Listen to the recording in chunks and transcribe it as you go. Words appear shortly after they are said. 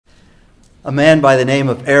A man by the name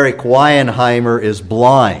of Eric Weinheimer is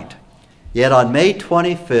blind. Yet on May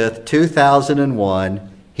 25th, 2001,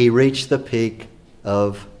 he reached the peak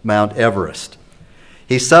of Mount Everest.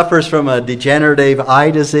 He suffers from a degenerative eye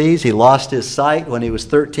disease. He lost his sight when he was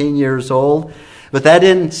 13 years old. But that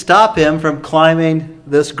didn't stop him from climbing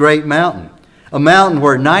this great mountain. A mountain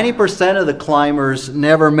where 90% of the climbers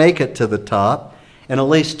never make it to the top. And at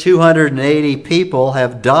least 280 people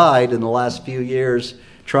have died in the last few years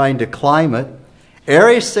trying to climb it.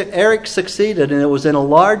 Eric succeeded, and it was in a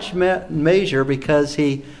large measure because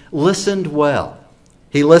he listened well.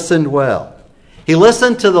 He listened well. He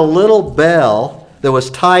listened to the little bell that was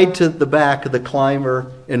tied to the back of the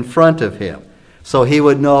climber in front of him, so he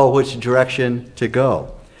would know which direction to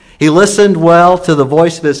go. He listened well to the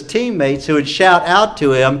voice of his teammates who would shout out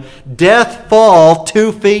to him, "Death fall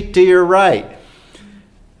 2 feet to your right,"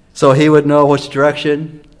 so he would know which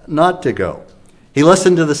direction not to go. He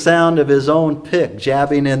listened to the sound of his own pick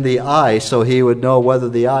jabbing in the ice so he would know whether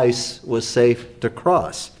the ice was safe to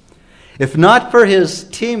cross. If not for his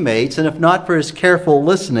teammates and if not for his careful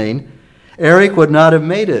listening, Eric would not have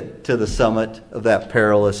made it to the summit of that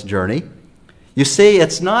perilous journey. You see,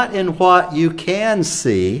 it's not in what you can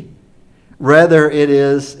see, rather it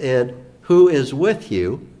is in who is with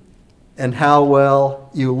you and how well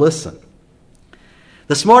you listen.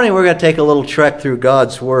 This morning we're going to take a little trek through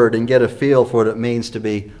God's Word and get a feel for what it means to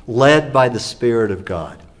be led by the Spirit of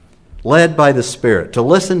God. Led by the Spirit, to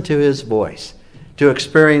listen to His voice, to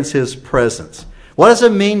experience His presence. What does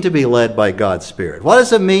it mean to be led by God's Spirit? What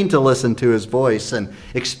does it mean to listen to His voice and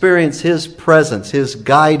experience His presence, His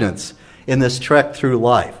guidance in this trek through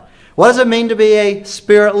life? What does it mean to be a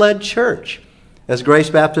Spirit-led church as Grace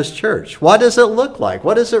Baptist Church? What does it look like?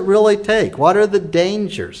 What does it really take? What are the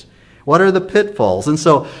dangers? What are the pitfalls? And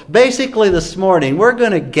so basically this morning we're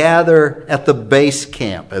going to gather at the base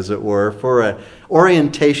camp, as it were, for an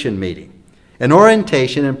orientation meeting. An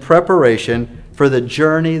orientation in preparation for the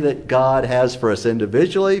journey that God has for us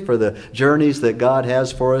individually, for the journeys that God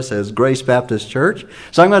has for us as Grace Baptist Church.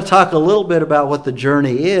 So I'm going to talk a little bit about what the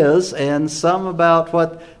journey is and some about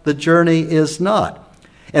what the journey is not.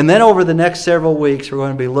 And then over the next several weeks, we're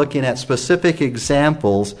going to be looking at specific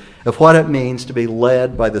examples of what it means to be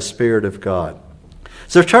led by the Spirit of God.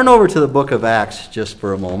 So turn over to the book of Acts just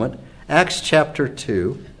for a moment. Acts chapter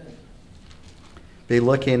 2. Be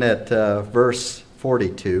looking at verse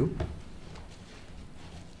 42.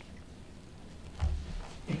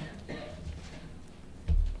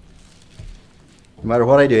 No matter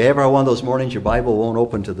what I do, ever one of those mornings your Bible won't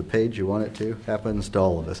open to the page you want it to? Happens to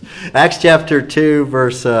all of us. Acts chapter 2,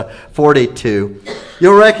 verse 42.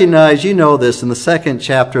 You'll recognize, you know this, in the second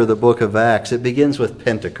chapter of the book of Acts, it begins with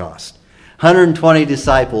Pentecost. 120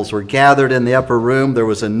 disciples were gathered in the upper room. There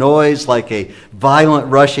was a noise like a violent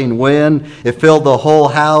rushing wind. It filled the whole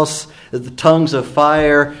house, the tongues of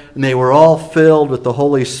fire, and they were all filled with the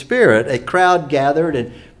Holy Spirit. A crowd gathered,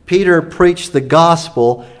 and Peter preached the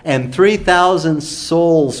gospel, and 3,000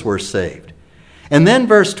 souls were saved. And then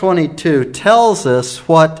verse 22 tells us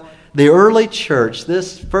what the early church,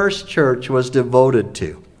 this first church, was devoted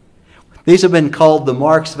to. These have been called the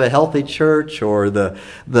marks of a healthy church, or the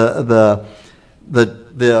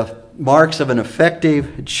marks of an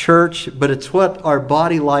effective church, but it's what our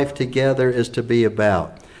body life together is to be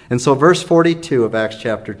about. And so verse 42 of Acts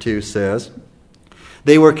chapter 2 says,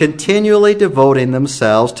 they were continually devoting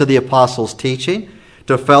themselves to the apostles' teaching,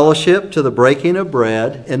 to fellowship, to the breaking of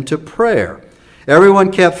bread, and to prayer.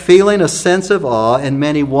 Everyone kept feeling a sense of awe, and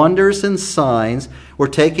many wonders and signs were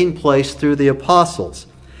taking place through the apostles.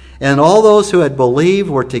 And all those who had believed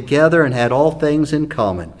were together and had all things in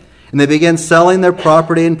common. And they began selling their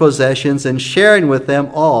property and possessions and sharing with them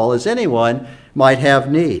all as anyone might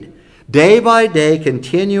have need. Day by day,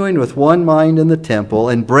 continuing with one mind in the temple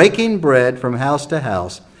and breaking bread from house to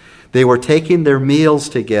house, they were taking their meals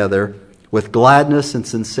together with gladness and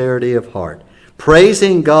sincerity of heart,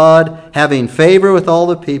 praising God, having favor with all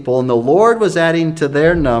the people, and the Lord was adding to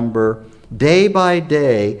their number day by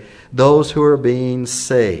day those who were being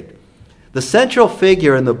saved. The central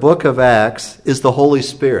figure in the book of Acts is the Holy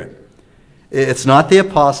Spirit. It's not the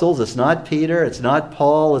apostles, it's not Peter, it's not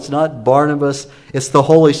Paul, it's not Barnabas, it's the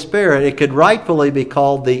Holy Spirit. It could rightfully be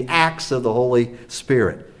called the Acts of the Holy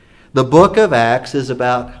Spirit. The book of Acts is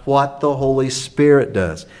about what the Holy Spirit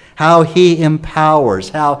does, how He empowers,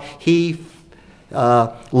 how He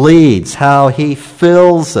leads, how He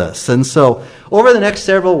fills us. And so over the next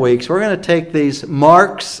several weeks, we're going to take these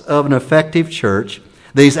marks of an effective church,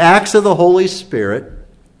 these acts of the Holy Spirit,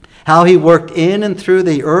 how He worked in and through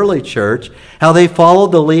the early church, how they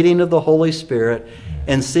followed the leading of the Holy Spirit,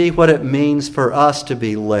 and see what it means for us to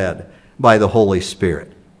be led by the Holy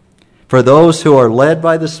Spirit. For those who are led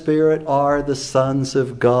by the Spirit are the sons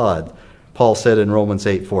of God, Paul said in Romans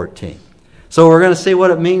 8:14. So we're going to see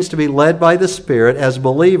what it means to be led by the Spirit as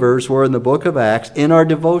believers. We're in the book of Acts in our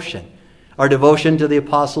devotion to the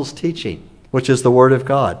apostles' teaching, which is the Word of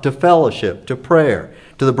God, to fellowship, to prayer,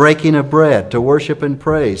 to the breaking of bread, to worship and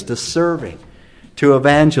praise, to serving, to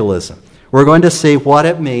evangelism. We're going to see what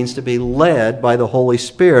it means to be led by the Holy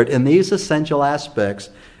Spirit in these essential aspects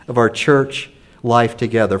of our church life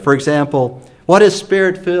together. For example, what is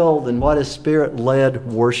Spirit-filled and what is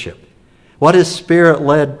Spirit-led worship? What is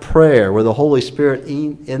Spirit-led prayer, where the Holy Spirit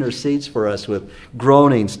intercedes for us with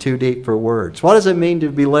groanings too deep for words? What does it mean to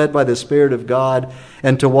be led by the Spirit of God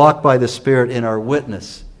and to walk by the Spirit in our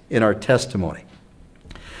witness, in our testimony?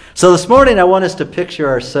 So this morning I want us to picture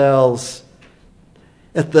ourselves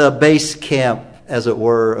at the base camp, as it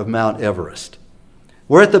were, of Mount Everest.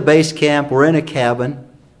 We're at the base camp. We're in a cabin.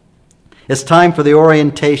 It's time for the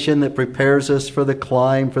orientation that prepares us for the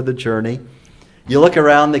climb, for the journey. You look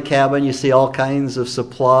around the cabin, you see all kinds of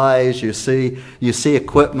supplies, you see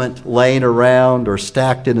equipment laying around or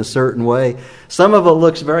stacked in a certain way. Some of it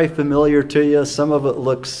looks very familiar to you, some of it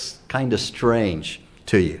looks kind of strange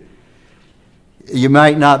to you. You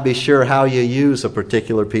might not be sure how you use a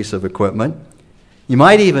particular piece of equipment. You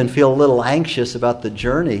might even feel a little anxious about the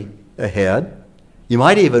journey ahead. You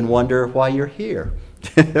might even wonder why you're here.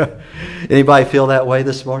 Anybody feel that way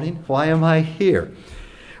this morning? Why am I here?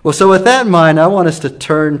 Well, so with that in mind, I want us to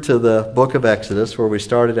turn to the book of Exodus, where we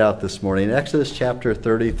started out this morning. Exodus chapter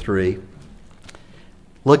 33,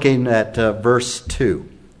 looking at verse 2.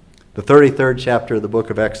 The 33rd chapter of the book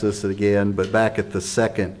of Exodus again, but back at the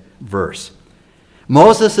second verse.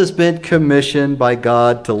 Moses has been commissioned by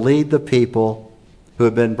God to lead the people who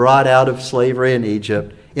have been brought out of slavery in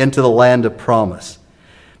Egypt into the land of promise.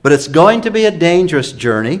 But it's going to be a dangerous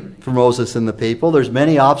journey for Moses and the people. There's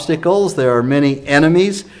many obstacles. There are many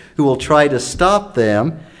enemies who will try to stop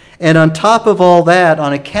them. And on top of all that,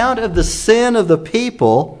 on account of the sin of the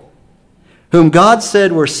people, whom God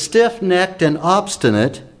said were stiff-necked and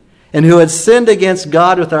obstinate, and who had sinned against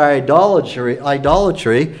God with their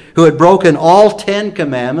idolatry, who had broken all 10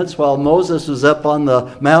 commandments while Moses was up on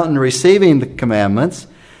the mountain receiving the commandments,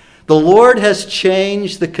 the Lord has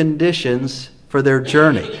changed the conditions for their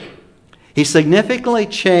journey. He significantly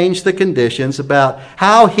changed the conditions about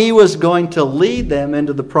how He was going to lead them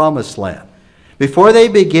into the promised land. Before they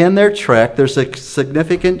begin their trek, there's a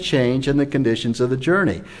significant change in the conditions of the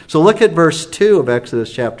journey. So look at verse 2 of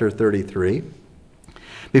Exodus chapter 33.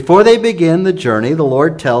 Before they begin the journey, the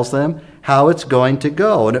Lord tells them how it's going to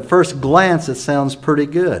go. And at first glance, it sounds pretty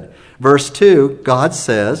good. Verse 2, God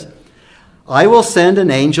says, I will send an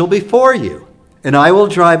angel before you, and I will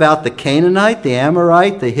drive out the Canaanite, the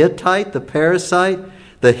Amorite, the Hittite, the Perizzite,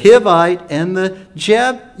 the Hivite, and the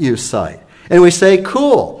Jebusite. And we say,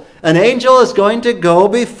 cool. An angel is going to go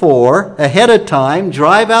before, ahead of time,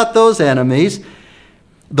 drive out those enemies.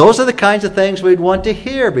 Those are the kinds of things we'd want to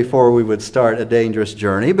hear before we would start a dangerous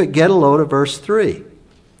journey. But get a load of verse 3.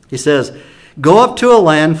 He says, go up to a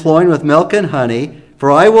land flowing with milk and honey, for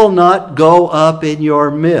I will not go up in your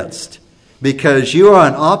midst, because you are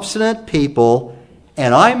an obstinate people,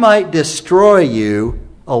 and I might destroy you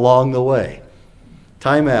along the way.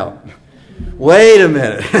 Time out. Wait a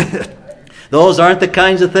minute. Those aren't the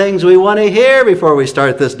kinds of things we want to hear before we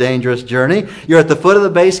start this dangerous journey. You're at the foot of the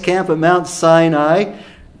base camp at Mount Sinai,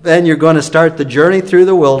 and you're going to start the journey through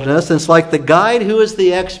the wilderness. And it's like the guide who is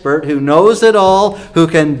the expert, who knows it all, who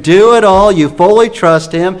can do it all. You fully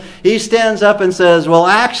trust him. He stands up and says, well,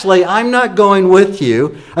 actually, I'm not going with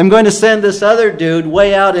you. I'm going to send this other dude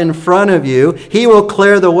way out in front of you. He will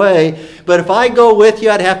clear the way. But if I go with you,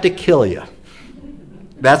 I'd have to kill you.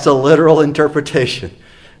 That's a literal interpretation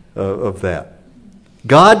of that.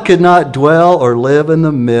 God could not dwell or live in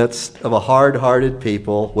the midst of a hard-hearted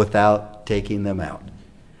people without taking them out.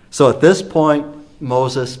 So at this point,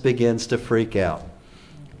 Moses begins to freak out,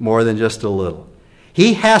 more than just a little.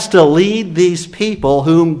 He has to lead these people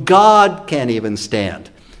whom God can't even stand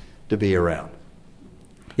to be around.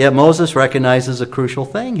 Yet Moses recognizes a crucial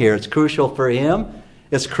thing here. It's crucial for him.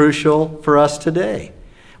 It's crucial for us today.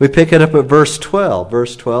 We pick it up at verse 12.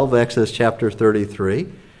 Verse 12, Exodus chapter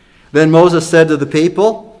 33. Then Moses said to the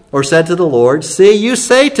people, or said to the Lord, see, you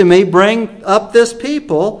say to me, bring up this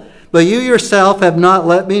people, but you yourself have not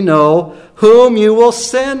let me know whom you will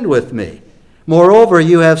send with me. Moreover,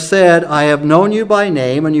 you have said, I have known you by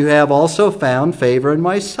name, and you have also found favor in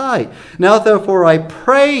my sight. Now therefore I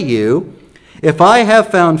pray you, if I have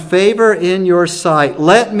found favor in your sight,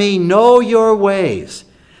 let me know your ways,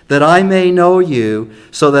 that I may know you,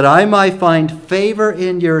 so that I might find favor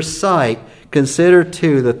in your sight. Consider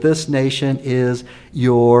too that this nation is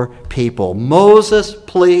your people. Moses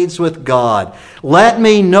pleads with God, let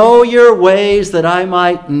me know your ways that I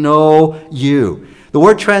might know you. The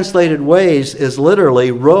word translated ways is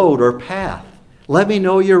literally road or path. Let me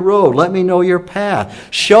know your road. Let me know your path.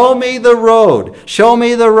 Show me the road. Show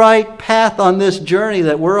me the right path on this journey,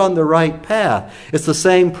 that we're on the right path. It's the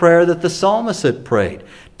same prayer that the psalmist had prayed.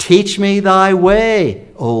 Teach me thy way,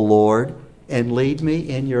 O Lord, and lead me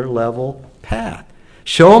in your level path.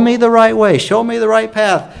 Show me the right way. Show me the right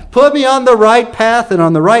path. Put me on the right path and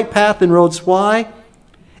on the right path and roads. Why?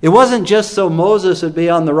 It wasn't just so Moses would be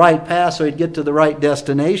on the right path so he'd get to the right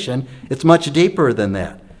destination. It's much deeper than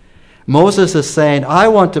that. Moses is saying, I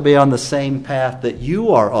want to be on the same path that you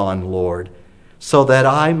are on, Lord, so that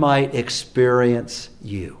I might experience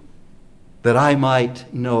you, that I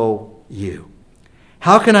might know you.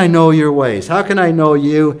 How can I know your ways? How can I know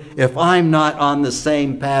you if I'm not on the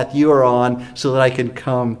same path you are on so that I can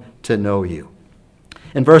come to know you?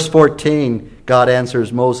 In verse 14, God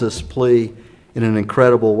answers Moses' plea in an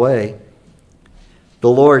incredible way. The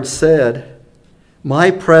Lord said, my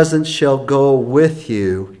presence shall go with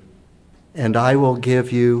you, and I will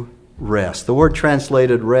give you rest. The word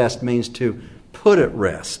translated rest means to put at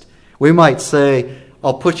rest. We might say,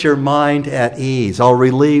 I'll put your mind at ease. I'll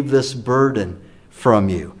relieve this burden from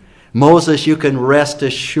you. Moses, you can rest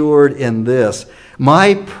assured in this.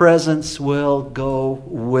 My presence will go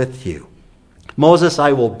with you. Moses,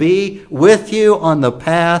 I will be with you on the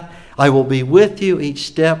path. I will be with you each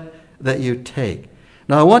step that you take.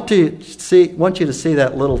 Now I want you to see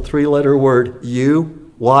that little three-letter word, you,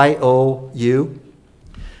 Y-O-U.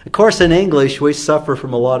 Of course, in English, we suffer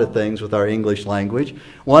from a lot of things with our English language.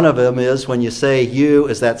 One of them is when you say you,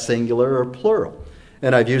 is that singular or plural?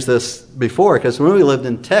 And I've used this before because when we lived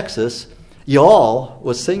in Texas, y'all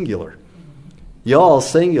was singular. Y'all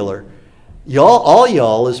singular. Y'all, all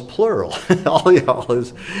y'all is plural. All y'all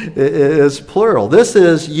is plural. This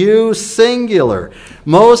is you singular.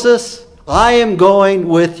 Moses, I am going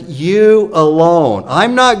with you alone.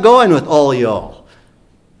 I'm not going with all y'all.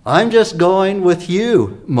 I'm just going with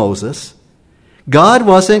you, Moses. God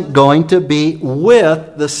wasn't going to be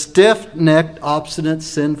with the stiff-necked, obstinate,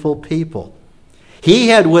 sinful people. He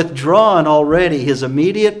had withdrawn already his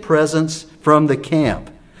immediate presence from the camp.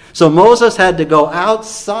 So Moses had to go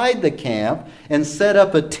outside the camp and set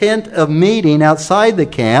up a tent of meeting outside the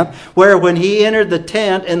camp, where when he entered the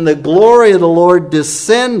tent and the glory of the Lord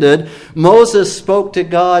descended, Moses spoke to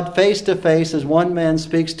God face to face as one man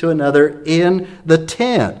speaks to another in the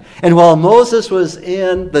tent. And while Moses was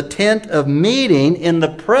in the tent of meeting in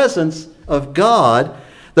the presence of God,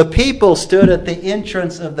 the people stood at the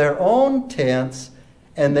entrance of their own tents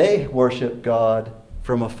and they worshiped God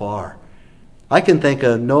from afar. I can think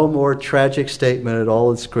of no more tragic statement at all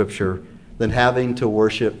in Scripture than having to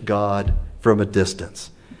worship God from a distance.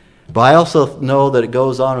 But I also know that it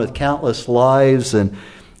goes on with countless lives and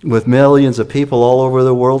with millions of people all over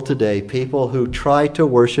the world today, people who try to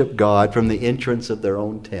worship God from the entrance of their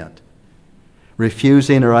own tent,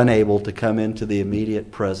 refusing or unable to come into the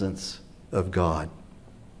immediate presence of God.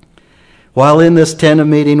 While in this tent of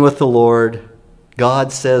meeting with the Lord,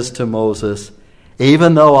 God says to Moses,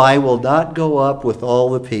 even though I will not go up with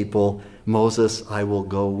all the people, Moses, I will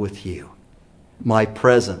go with you. My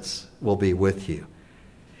presence will be with you.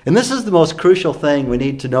 And this is the most crucial thing we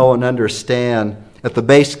need to know and understand at the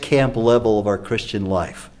base camp level of our Christian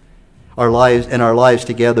life, our lives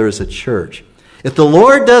together as a church. If the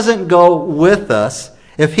Lord doesn't go with us,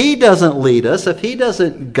 if He doesn't lead us, if He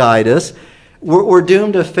doesn't guide us, we're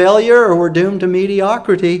doomed to failure or we're doomed to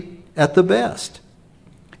mediocrity at the best.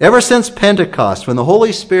 Ever since Pentecost, when the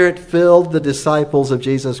Holy Spirit filled the disciples of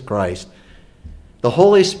Jesus Christ, the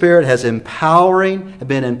Holy Spirit has been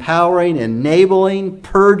empowering, enabling,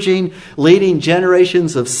 purging, leading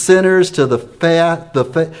generations of sinners to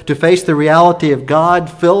face the reality of God,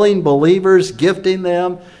 filling believers, gifting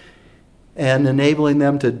them, and enabling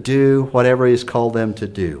them to do whatever He's called them to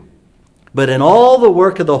do. But in all the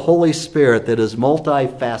work of the Holy Spirit that is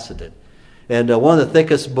multifaceted, and one of the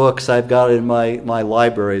thickest books I've got in my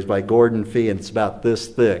library is by Gordon Fee, and it's about this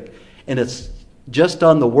thick. And it's just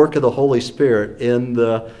on the work of the Holy Spirit in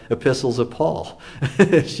the epistles of Paul.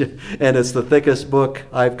 And it's the thickest book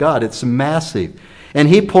I've got. It's massive. And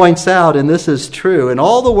he points out, and this is true, in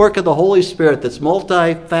all the work of the Holy Spirit that's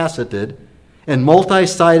multifaceted and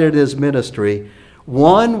multi-sided in His ministry,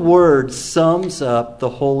 one word sums up the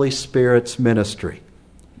Holy Spirit's ministry.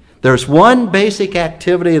 There's one basic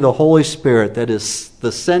activity of the Holy Spirit that is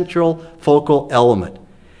the central focal element.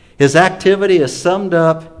 His activity is summed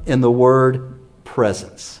up in the word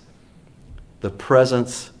presence. The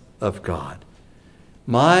presence of God.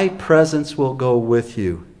 My presence will go with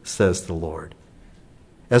you, says the Lord.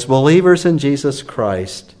 As believers in Jesus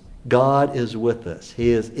Christ, God is with us.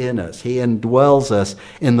 He is in us. He indwells us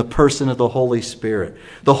in the person of the Holy Spirit.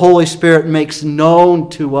 The Holy Spirit makes known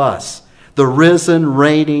to us the risen,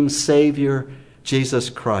 reigning Savior, Jesus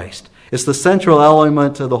Christ. It's the central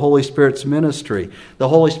element of the Holy Spirit's ministry. The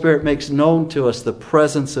Holy Spirit makes known to us the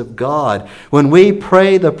presence of God. When we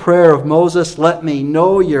pray the prayer of Moses, let me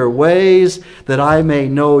know your ways that I may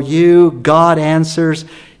know you, God answers.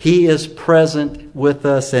 He is present with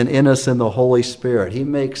us and in us in the Holy Spirit. He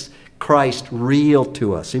makes Christ real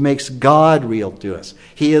to us. He makes God real to us.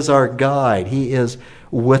 He is our guide. He is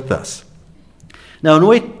with us. Now, when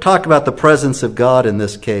we talk about the presence of God in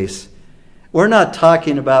this case, we're not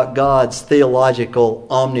talking about God's theological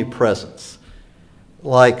omnipresence.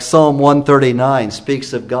 Like Psalm 139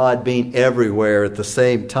 speaks of God being everywhere at the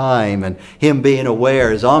same time and Him being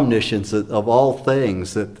aware, His omniscience of all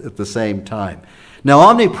things at the same time. Now,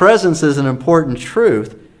 omnipresence is an important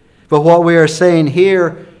truth, but what we are saying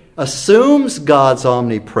here assumes God's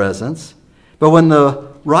omnipresence. But when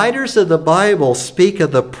the writers of the Bible speak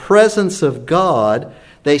of the presence of God,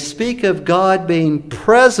 they speak of God being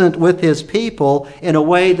present with His people in a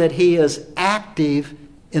way that He is active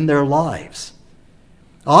in their lives.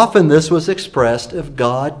 Often this was expressed of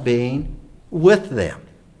God being with them.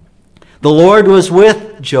 The Lord was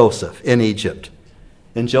with Joseph in Egypt,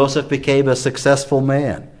 and Joseph became a successful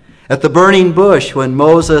man. At the burning bush, when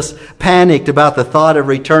Moses panicked about the thought of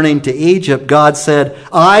returning to Egypt, God said,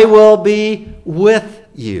 I will be with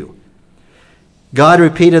you. God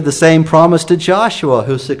repeated the same promise to Joshua,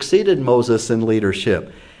 who succeeded Moses in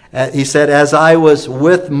leadership. He said, as I was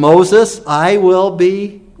with Moses, I will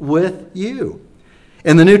be with you.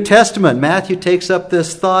 In the New Testament, Matthew takes up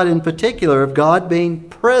this thought in particular of God being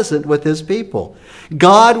present with His people.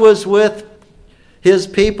 God was with His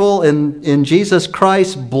people in Jesus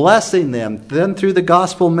Christ, blessing them, then through the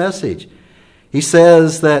gospel message. He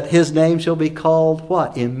says that His name shall be called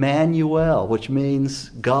what? Emmanuel, which means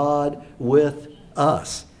God with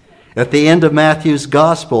us. At the end of Matthew's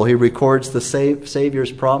gospel, he records the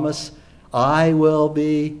Savior's promise, I will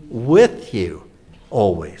be with you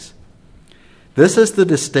always. This is the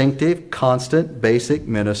distinctive, constant, basic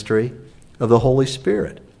ministry of the Holy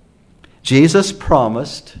Spirit. Jesus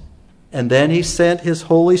promised, and then He sent His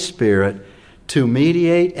Holy Spirit to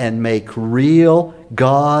mediate and make real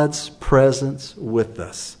God's presence with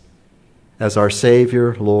us as our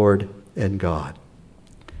Savior, Lord, and God.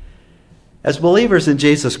 As believers in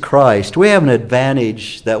Jesus Christ, we have an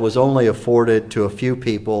advantage that was only afforded to a few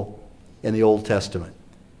people in the Old Testament.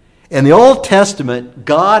 In the Old Testament,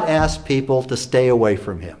 God asked people to stay away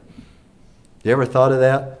from Him. You ever thought of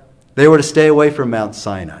that? They were to stay away from Mount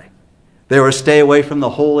Sinai. They were to stay away from the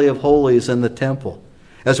Holy of Holies in the temple.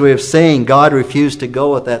 As we have seen, God refused to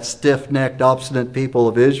go with that stiff-necked, obstinate people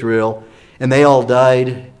of Israel, and they all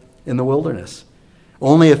died in the wilderness.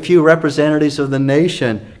 Only a few representatives of the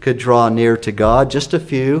nation could draw near to God, just a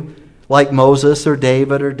few, like Moses or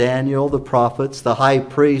David or Daniel, the prophets, the high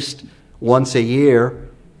priest once a year,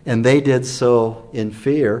 and they did so in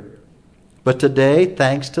fear. But today,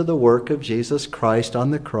 thanks to the work of Jesus Christ on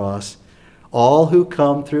the cross, all who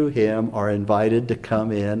come through Him are invited to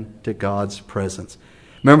come in to God's presence.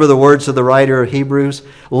 Remember the words of the writer of Hebrews?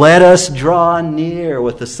 Let us draw near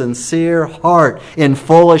with a sincere heart in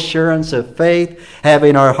full assurance of faith,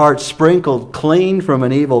 having our hearts sprinkled clean from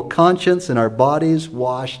an evil conscience and our bodies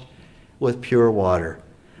washed with pure water.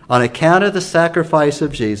 On account of the sacrifice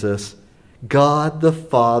of Jesus, God the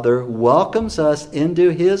Father welcomes us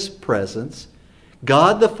into His presence.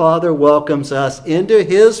 God the Father welcomes us into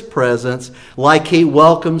His presence like He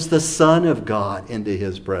welcomes the Son of God into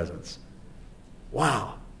His presence.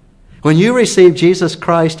 Wow. When you receive Jesus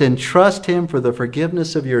Christ and trust Him for the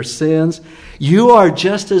forgiveness of your sins, you are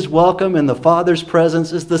just as welcome in the Father's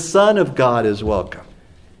presence as the Son of God is welcome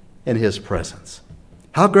in His presence.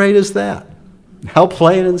 How great is that? How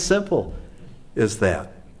plain and simple is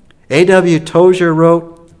that? A.W. Tozer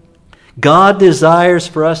wrote, God desires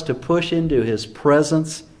for us to push into His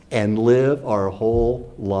presence and live our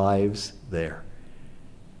whole lives there.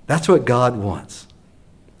 That's what God wants.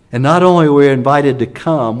 And not only are we invited to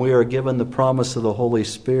come, we are given the promise of the Holy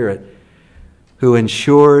Spirit who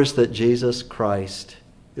ensures that Jesus Christ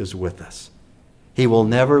is with us. He will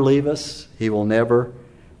never leave us. He will never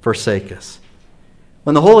forsake us.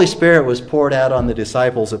 When the Holy Spirit was poured out on the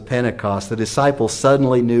disciples at Pentecost, the disciples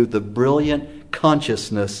suddenly knew the brilliant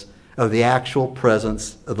consciousness of the actual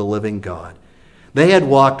presence of the living God. They had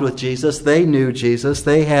walked with Jesus. They knew Jesus.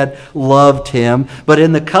 They had loved him. But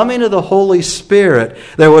in the coming of the Holy Spirit,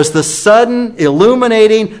 there was the sudden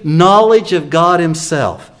illuminating knowledge of God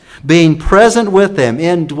himself, being present with them,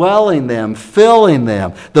 indwelling them, filling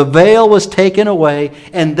them. The veil was taken away,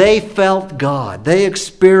 and they felt God. They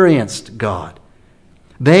experienced God.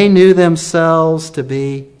 They knew themselves to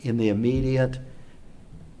be in the immediate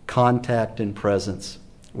contact and presence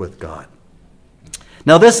with God.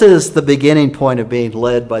 Now, this is the beginning point of being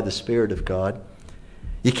led by the Spirit of God.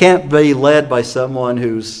 You can't be led by someone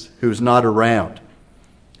who's not around,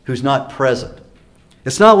 who's not present.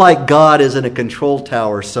 It's not like God is in a control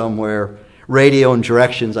tower somewhere, radioing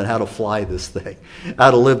directions on how to fly this thing, how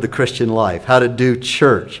to live the Christian life, how to do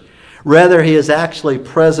church. Rather, he is actually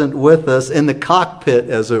present with us in the cockpit,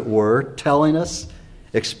 as it were, telling us,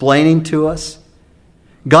 explaining to us.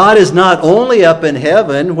 God is not only up in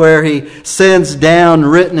heaven where he sends down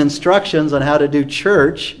written instructions on how to do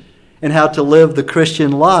church and how to live the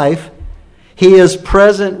Christian life. He is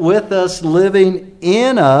present with us, living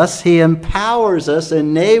in us. He empowers us,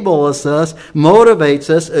 enables us,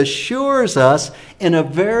 motivates us, assures us in a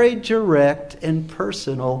very direct and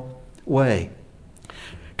personal way.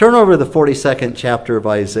 Turn over to the 42nd chapter of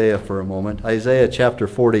Isaiah for a moment. Isaiah chapter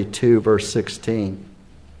 42, verse 16.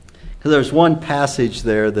 Because there's one passage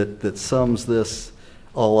there that sums this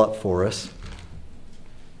all up for us.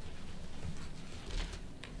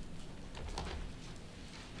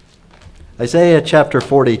 Isaiah chapter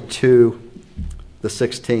 42, the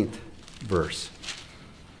 16th verse.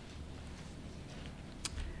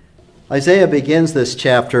 Isaiah begins this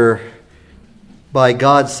chapter by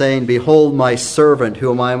God saying, "Behold my servant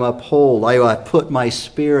whom I uphold. I put my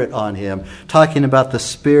Spirit on him." Talking about the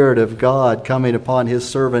Spirit of God coming upon his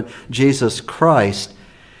servant Jesus Christ.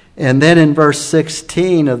 And then in verse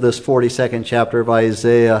 16 of this 42nd chapter of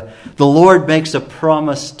Isaiah, the Lord makes a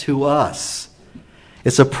promise to us.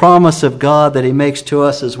 It's a promise of God that he makes to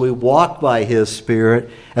us as we walk by his Spirit,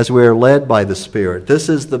 as we are led by the Spirit. This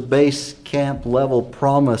is the base camp level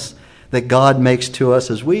promise that God makes to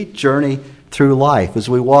us as we journey through life, as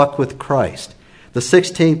we walk with Christ. The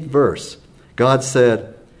 16th verse, God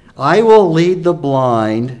said, "I will lead the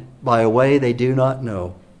blind by a way they do not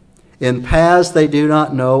know. In paths they do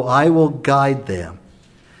not know, I will guide them.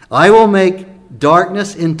 I will make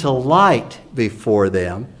darkness into light before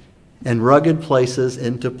them, and rugged places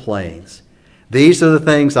into plains. These are the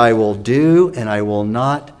things I will do, and I will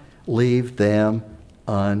not leave them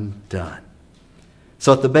undone."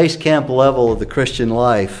 So at the base camp level of the Christian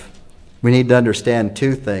life, we need to understand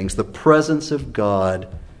two things: the presence of God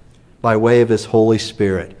by way of his Holy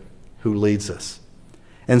Spirit who leads us.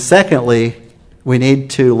 And secondly, we need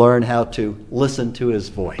to learn how to listen to his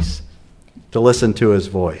voice. To listen to his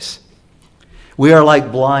voice. We are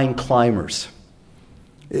like blind climbers.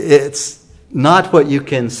 It's not what you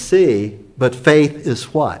can see, but faith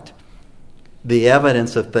is what? The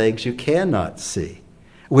evidence of things you cannot see.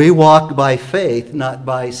 We walk by faith, not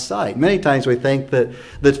by sight. Many times we think that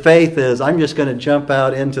faith is, I'm just going to jump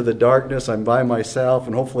out into the darkness, I'm by myself,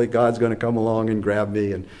 and hopefully God's going to come along and grab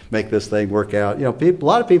me and make this thing work out. You know, a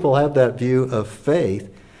lot of people have that view of faith.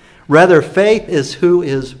 Rather, faith is who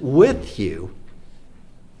is with you.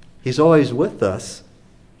 He's always with us.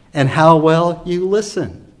 And how well you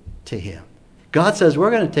listen to him. God says,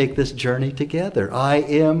 we're going to take this journey together. I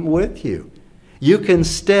am with you. You can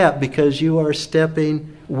step because you are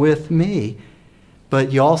stepping with me,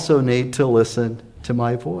 but you also need to listen to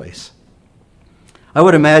my voice. I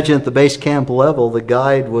would imagine at the base camp level, the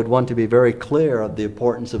guide would want to be very clear of the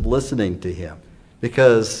importance of listening to him,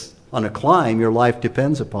 because on a climb, your life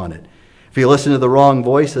depends upon it. If you listen to the wrong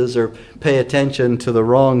voices or pay attention to the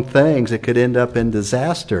wrong things, it could end up in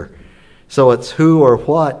disaster. So it's who or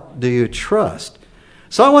what do you trust?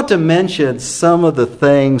 So I want to mention some of the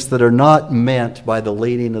things that are not meant by the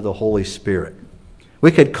leading of the Holy Spirit.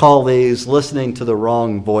 We could call these listening to the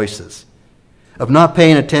wrong voices, of not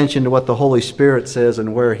paying attention to what the Holy Spirit says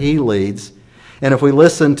and where he leads. And if we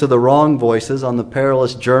listen to the wrong voices on the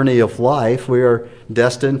perilous journey of life, we are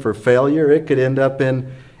destined for failure. It could end up in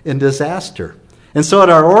disaster. And so at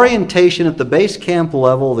our orientation at the base camp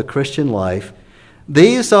level of the Christian life,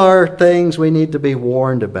 these are things we need to be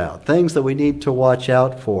warned about, things that we need to watch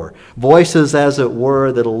out for. Voices, as it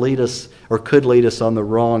were, that'll lead us or could lead us on the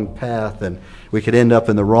wrong path, and we could end up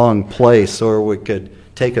in the wrong place, or we could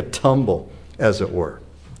take a tumble, as it were.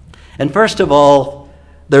 And first of all,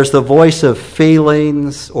 there's the voice of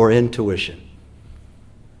feelings or intuition.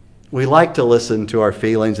 We like to listen to our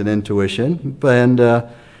feelings and intuition, but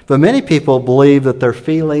many people believe that their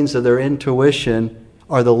feelings or their intuition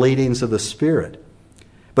are the leadings of the Spirit.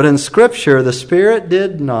 But in Scripture, the Spirit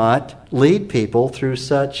did not lead people through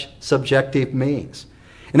such subjective means.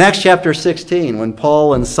 In Acts chapter 16, when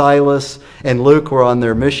Paul and Silas and Luke were on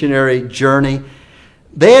their missionary journey,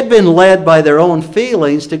 they had been led by their own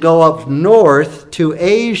feelings to go up north to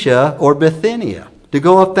Asia or Bithynia, to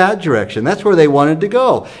go up that direction. That's where they wanted to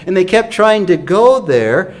go. And they kept trying to go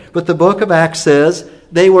there, but the book of Acts says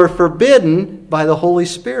they were forbidden by the Holy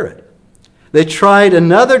Spirit. They tried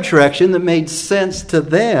another direction that made sense to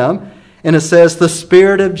them, and it says the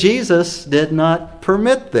Spirit of Jesus did not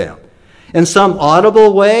permit them. In some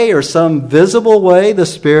audible way or some visible way, the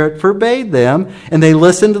Spirit forbade them, and they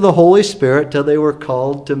listened to the Holy Spirit till they were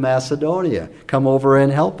called to Macedonia. Come over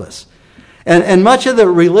and help us. And much of the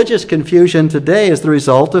religious confusion today is the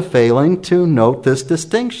result of failing to note this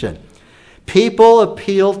distinction. People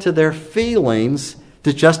appeal to their feelings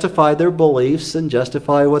to justify their beliefs and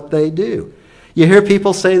justify what they do. You hear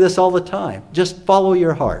people say this all the time. Just follow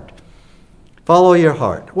your heart. Follow your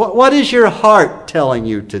heart. What is your heart telling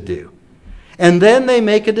you to do? And then they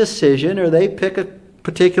make a decision, or they pick a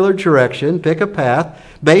particular direction, pick a path,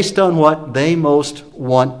 based on what they most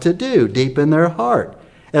want to do deep in their heart,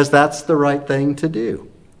 as that's the right thing to do.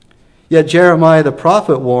 Yet Jeremiah the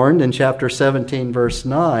prophet warned in chapter 17, verse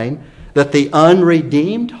 9, that the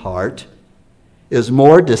unredeemed heart is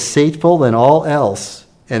more deceitful than all else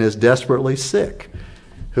and is desperately sick.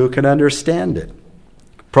 Who can understand it?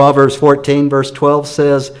 Proverbs 14, verse 12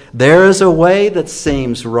 says, there is a way that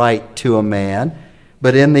seems right to a man,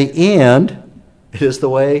 but in the end, it is the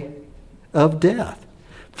way of death.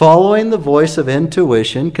 Following the voice of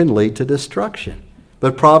intuition can lead to destruction.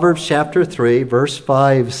 But Proverbs chapter 3, verse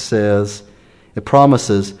 5 says, it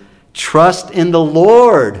promises, trust in the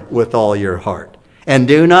Lord with all your heart. And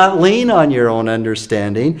do not lean on your own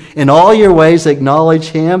understanding. In all your ways acknowledge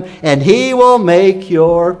Him, and He will make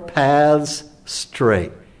your paths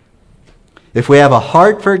straight. If we have a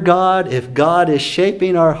heart for God, if God is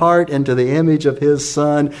shaping our heart into the image of His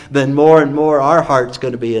Son, then more and more our heart's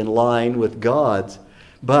going to be in line with God's.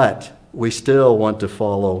 But we still want to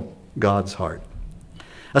follow God's heart.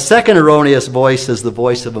 A second erroneous voice is the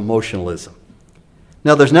voice of emotionalism.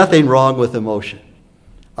 Now, there's nothing wrong with emotion.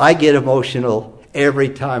 I get emotional every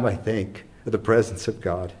time I think of the presence of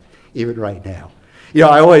God, even right now. You know,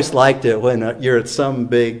 I always liked it when you're at some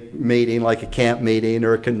big meeting, like a camp meeting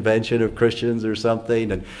or a convention of Christians or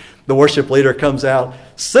something, and the worship leader comes out,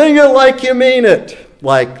 sing it like you mean it,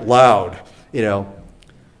 like loud. You know,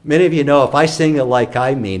 many of you know if I sing it like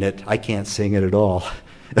I mean it, I can't sing it at all.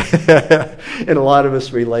 And a lot of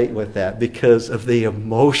us relate with that because of the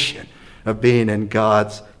emotion of being in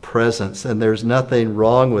God's presence, and there's nothing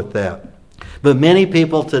wrong with that. But many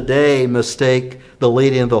people today mistake the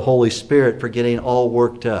leading of the Holy Spirit for getting all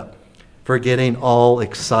worked up, for getting all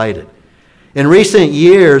excited. In recent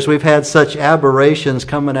years, we've had such aberrations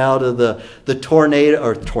coming out of the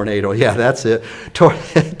tornado, yeah, that's it,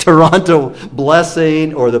 Toronto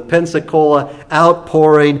blessing or the Pensacola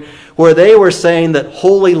outpouring, where they were saying that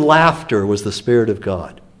holy laughter was the Spirit of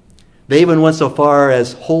God. They even went so far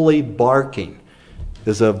as holy barking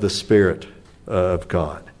is of the Spirit of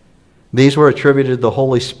God. These were attributed to the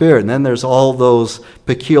Holy Spirit. And then there's all those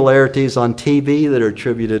peculiarities on TV that are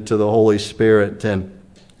attributed to the Holy Spirit. And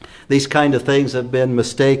these kind of things have been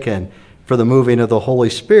mistaken for the moving of the Holy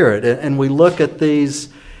Spirit. And we look at these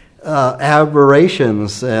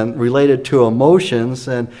aberrations and related to emotions,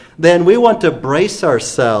 and then we want to brace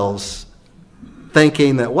ourselves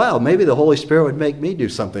thinking that, wow, maybe the Holy Spirit would make me do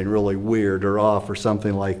something really weird or off or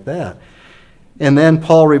something like that. And then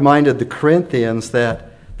Paul reminded the Corinthians that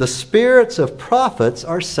the spirits of prophets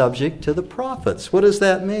are subject to the prophets. What does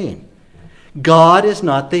that mean? God is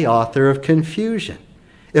not the author of confusion.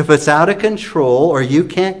 If it's out of control or you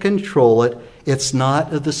can't control it, it's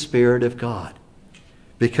not of the Spirit of God.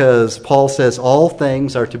 Because Paul says all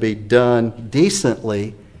things are to be done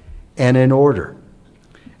decently and in order.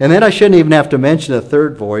 And then I shouldn't even have to mention a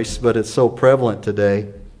third voice, but it's so prevalent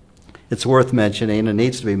today, it's worth mentioning and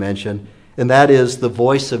needs to be mentioned, and that is the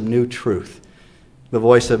voice of new truth. The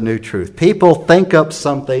voice of new truth. People think up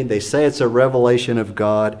something. They say it's a revelation of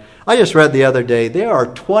God. I just read the other day, there are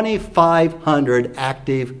 2,500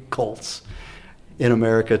 active cults in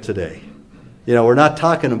America today. You know, we're not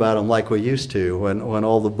talking about them like we used to when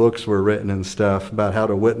all the books were written and stuff about how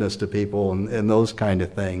to witness to people and those kind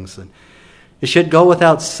of things. And it should go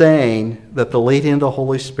without saying that the leading of the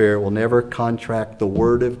Holy Spirit will never contract the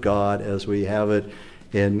Word of God as we have it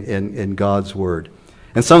in God's Word.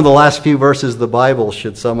 And some of the last few verses of the Bible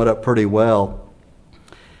should sum it up pretty well.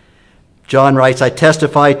 John writes, I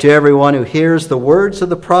testify to everyone who hears the words of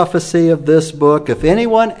the prophecy of this book. If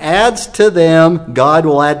anyone adds to them, God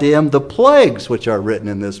will add to him the plagues which are written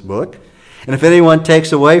in this book. And if anyone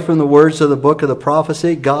takes away from the words of the book of the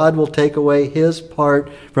prophecy, God will take away his part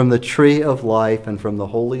from the tree of life and from the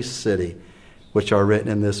holy city which are written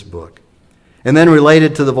in this book. And then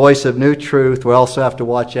related to the voice of new truth, we also have to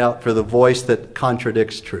watch out for the voice that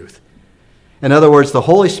contradicts truth. In other words, the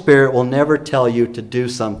Holy Spirit will never tell you to do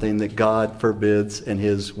something that God forbids in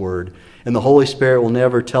His Word. And the Holy Spirit will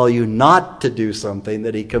never tell you not to do something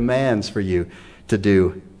that He commands for you to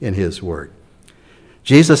do in His Word.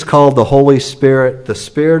 Jesus called the Holy Spirit the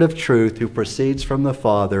Spirit of truth who proceeds from the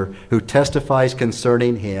Father, who testifies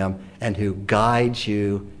concerning Him, and who guides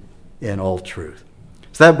you in all truth.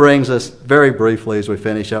 So that brings us, very briefly as we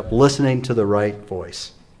finish up, listening to the right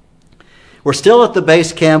voice. We're still at the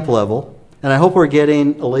base camp level, and I hope we're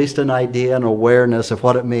getting at least an idea and awareness of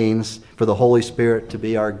what it means for the Holy Spirit to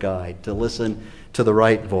be our guide, to listen to the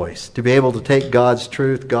right voice, to be able to take God's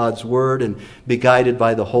truth, God's Word, and be guided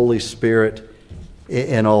by the Holy Spirit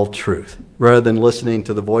in all truth, rather than listening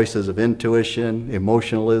to the voices of intuition,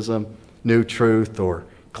 emotionalism, new truth, or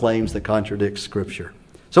claims that contradict Scripture.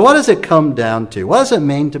 So what does it come down to? What does it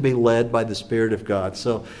mean to be led by the Spirit of God?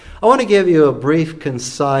 So I want to give you a brief,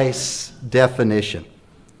 concise definition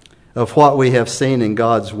of what we have seen in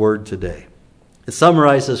God's Word today. It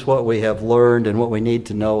summarizes what we have learned and what we need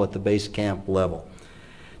to know at the base camp level.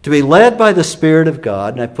 To be led by the Spirit of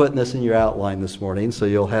God, and I put this in your outline this morning so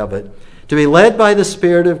you'll have it. To be led by the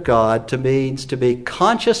Spirit of God means to be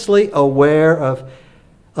consciously aware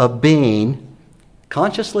of being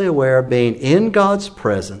in God's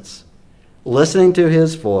presence, listening to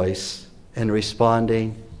His voice, and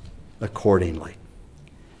responding accordingly.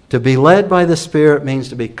 To be led by the Spirit means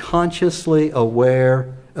to be consciously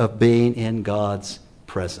aware of being in God's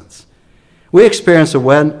presence. We experience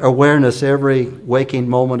awareness every waking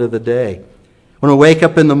moment of the day. When we wake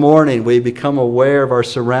up in the morning, we become aware of our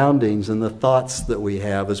surroundings and the thoughts that we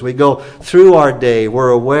have. As we go through our day, we're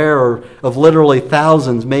aware of literally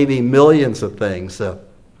thousands, maybe millions of things. An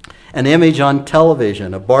image on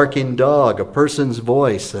television, a barking dog, a person's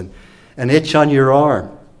voice, an itch on your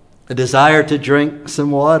arm, a desire to drink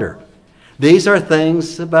some water. These are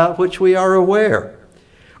things about which we are aware.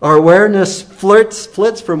 Our awareness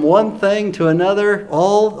flits from one thing to another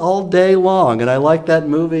all day long. And I like that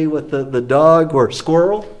movie with the dog or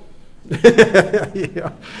squirrel.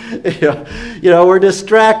 Yeah. You know, we're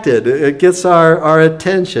distracted. It gets our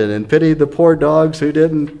attention. And pity the poor dogs who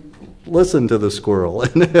didn't listen to the squirrel.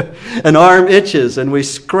 An arm itches and we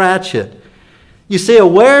scratch it. You see,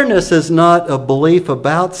 awareness is not a belief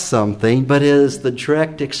about something, but is the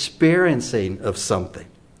direct experiencing of something,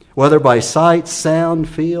 whether by sight, sound,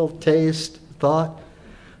 feel, taste, thought.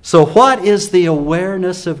 So what is the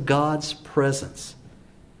awareness of God's presence?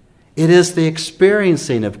 It is the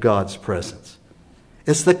experiencing of God's presence.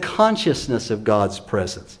 It's the consciousness of God's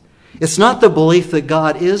presence. It's not the belief that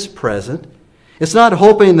God is present. It's not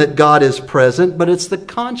hoping that God is present, but it's the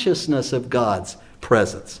consciousness of God's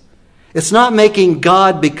presence. It's not making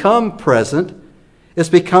God become present. It's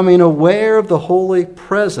becoming aware of the holy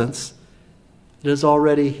presence that is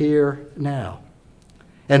already here now.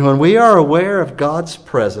 And when we are aware of God's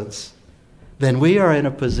presence, then we are in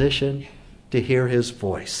a position to hear His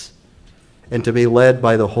voice and to be led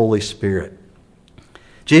by the Holy Spirit.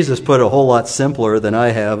 Jesus put it a whole lot simpler than I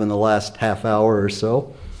have in the last half hour or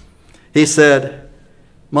so. He said,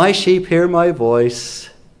 "My sheep hear my voice,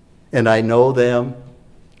 and I know them,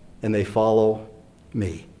 and they follow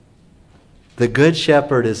me." The Good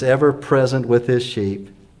Shepherd is ever present with His sheep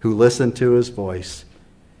who listen to His voice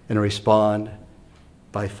and respond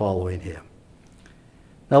by following Him.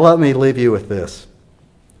 Now let me leave you with this.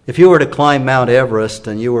 If you were to climb Mount Everest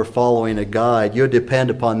and you were following a guide, you'd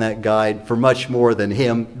depend upon that guide for much more than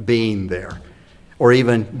him being there or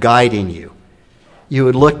even guiding you. You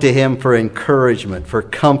would look to him for encouragement, for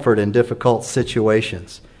comfort in difficult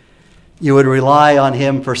situations. You would rely on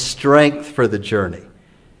him for strength for the journey,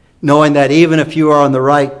 knowing that even if you are on the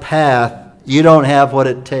right path, you don't have what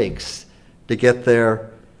it takes to get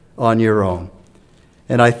there on your own.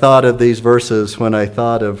 And I thought of these verses when I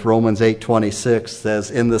thought of Romans 8:26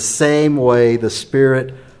 says, "In the same way the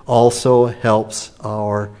Spirit also helps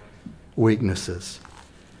our weaknesses."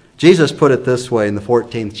 Jesus put it this way in the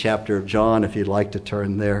 14th chapter of John, if you'd like to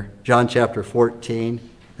turn there. John chapter 14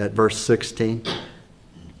 at verse 16.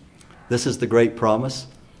 This is the great promise.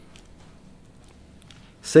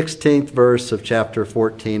 16th verse of chapter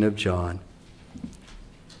 14 of John.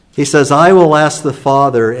 He says, "I will ask the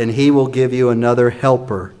Father, and He will give you another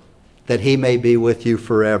helper, that He may be with you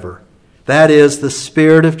forever. That is the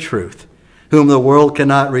Spirit of truth, whom the world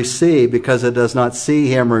cannot receive because it does not see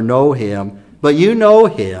him or know him. But you know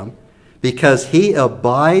him because he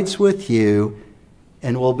abides with you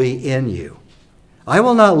and will be in you. I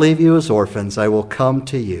will not leave you as orphans. I will come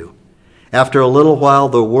to you. After a little while,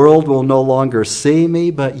 the world will no longer see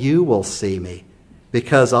me, but you will see me.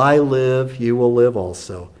 Because I live, you will live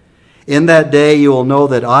also. In that day you will know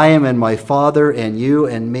that I am in my Father, and you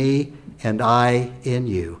in me, and I in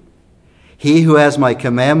you. He who has my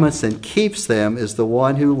commandments and keeps them is the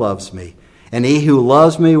one who loves me. And he who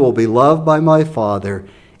loves me will be loved by my Father,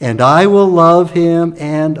 and I will love him,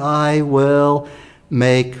 and I will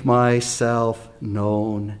make myself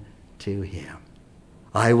known to him.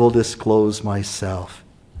 I will disclose myself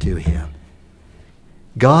to him.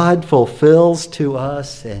 God fulfills to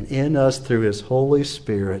us and in us through his Holy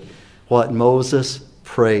Spirit what Moses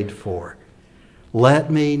prayed for.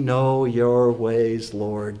 Let me know your ways,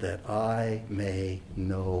 Lord, that I may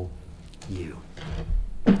know you.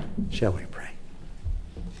 Shall we pray?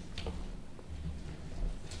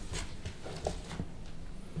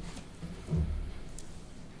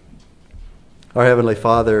 Our Heavenly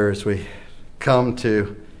Father, as we come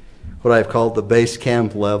to what I've called the base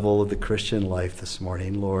camp level of the Christian life this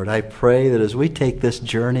morning, Lord, I pray that as we take this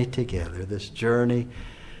journey together, this journey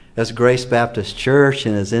as Grace Baptist Church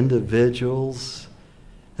and as individuals,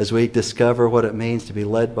 as we discover what it means to be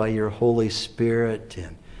led by your Holy Spirit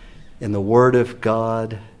and in the Word of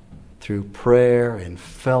God, through prayer and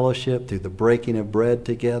fellowship, through the breaking of bread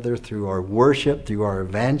together, through our worship, through our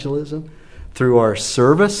evangelism, through our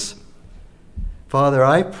service, Father,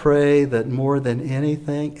 I pray that more than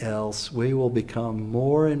anything else, we will become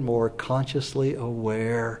more and more consciously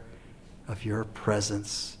aware of your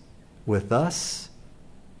presence with us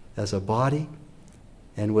as a body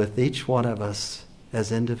and with each one of us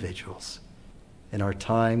as individuals in our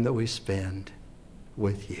time that we spend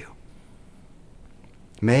with you.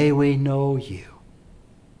 May we know you.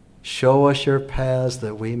 Show us your paths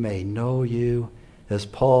that we may know you, as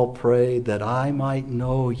Paul prayed, that I might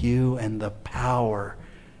know you and the power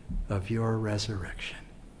of your resurrection.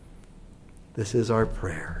 This is our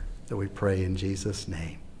prayer that we pray in Jesus'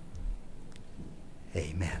 name.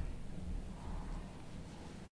 Amen.